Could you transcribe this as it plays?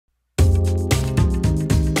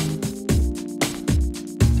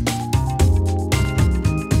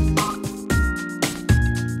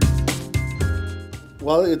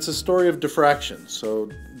Well, it's a story of diffraction. So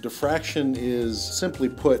diffraction is, simply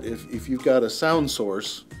put, if you've got a sound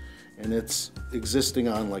source and it's existing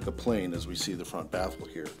on like a plane, as we see the front baffle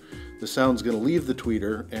here, the sound's going to leave the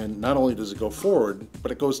tweeter, and not only does it go forward,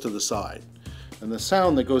 but it goes to the side. And the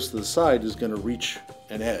sound that goes to the side is going to reach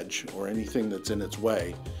an edge or anything that's in its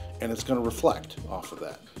way, and it's going to reflect off of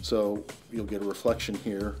that. So you'll get a reflection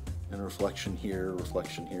here, and a reflection here, a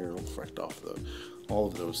reflection here, it'll reflect off all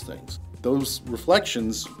of those things. Those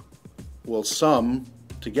reflections will sum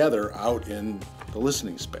together out in the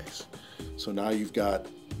listening space. So now you've got,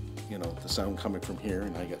 you know, the sound coming from here,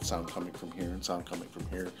 and I get sound coming from here and sound coming from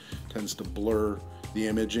here. Tends to blur the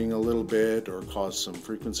imaging a little bit or cause some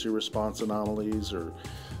frequency response anomalies or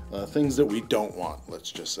things that we don't want,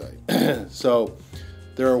 let's just say. So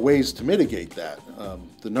there are ways to mitigate that.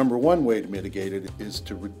 The number one way to mitigate it is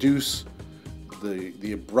to reduce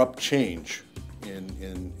the abrupt change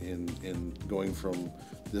in going from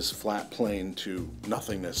this flat plane to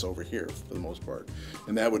nothingness over here for the most part.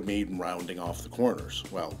 And that would mean rounding off the corners.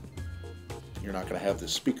 Well, you're not going to have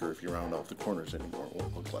this speaker if you round off the corners anymore. It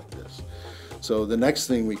won't look like this. So the next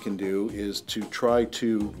thing we can do is to try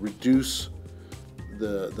to reduce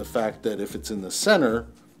the fact that if it's in the center,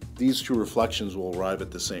 these two reflections will arrive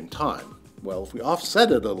at the same time. Well, if we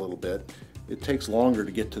offset it a little bit, it takes longer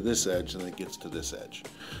to get to this edge than it gets to this edge.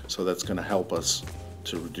 So that's going to help us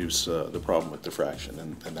to reduce the problem with diffraction,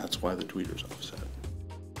 and that's why the tweeter's offset.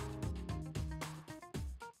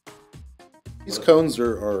 These cones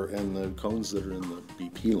and the cones that are in the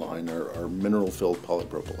BP line are mineral-filled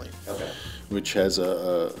polypropylene, okay, which has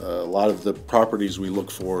a lot of the properties we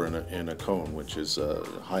look for in a cone, which is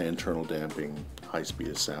high internal damping, high speed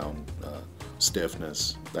of sound,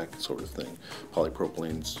 stiffness, that sort of thing.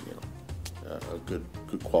 Polypropylene's, you know, a good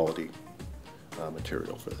quality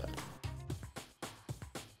material for that.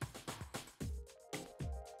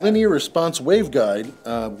 Linear Response Waveguide,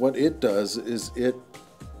 what it does is it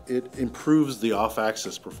improves the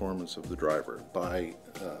off-axis performance of the driver by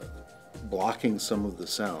blocking some of the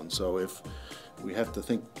sound. So if we have to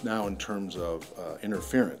think now in terms of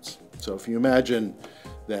interference. So if you imagine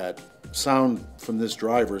that sound from this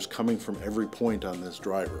driver is coming from every point on this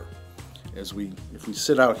driver. If we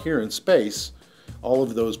sit out here in space, all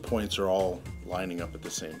of those points are all lining up at the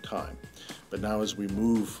same time. But now as we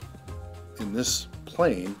move in this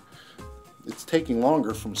plane, it's taking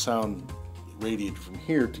longer from sound radiated from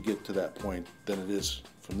here to get to that point than it is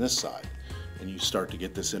from this side. And you start to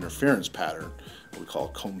get this interference pattern, what we call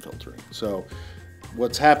comb filtering. So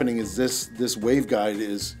what's happening is this waveguide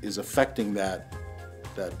is affecting that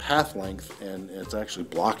path length, and it's actually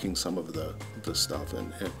blocking some of the stuff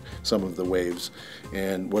and some of the waves.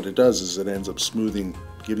 And what it does is it ends up smoothing,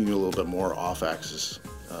 giving you a little bit more off-axis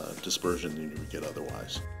dispersion than you would get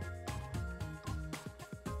otherwise.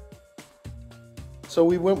 So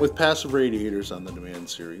we went with passive radiators on the Demand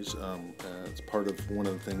series. It's part of one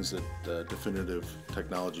of the things that Definitive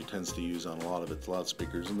Technology tends to use on a lot of its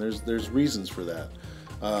loudspeakers, and there's reasons for that.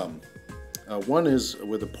 One is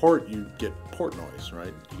with a port, you get port noise,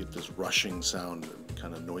 right? You get this rushing sound,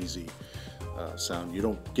 kind of noisy sound. You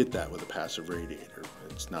don't get that with a passive radiator.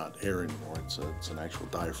 It's not air anymore. It's an actual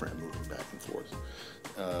diaphragm moving back and forth.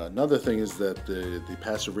 Another thing is that the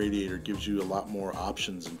passive radiator gives you a lot more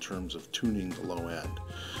options in terms of tuning the low end.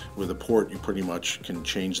 With a port, you pretty much can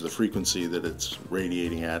change the frequency that it's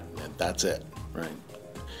radiating at, and that's it, right?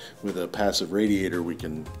 With a passive radiator, we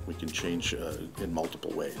can change in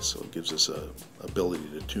multiple ways, so it gives us a ability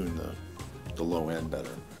to tune the low end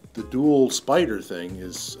better. The dual spider thing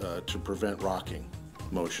is to prevent rocking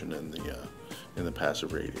motion in the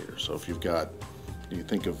passive radiator. So if you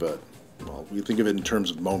think of it, well, we think of it in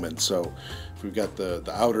terms of moments. So if we've got the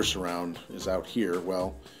outer surround is out here,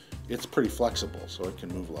 well, it's pretty flexible, so it can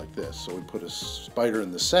move like this. So we put a spider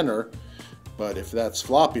in the center, but if that's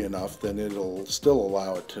floppy enough, then it'll still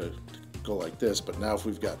allow it to go like this. But now if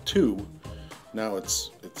we've got two, now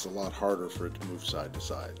it's a lot harder for it to move side to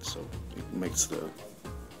side. So it makes the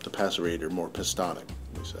passive radiator more pistonic,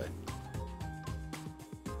 we say.